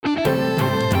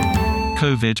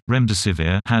COVID,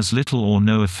 remdesivir has little or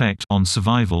no effect on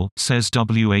survival, says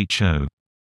WHO.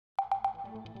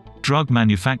 Drug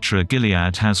manufacturer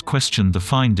Gilead has questioned the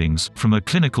findings from a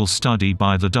clinical study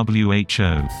by the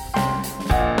WHO.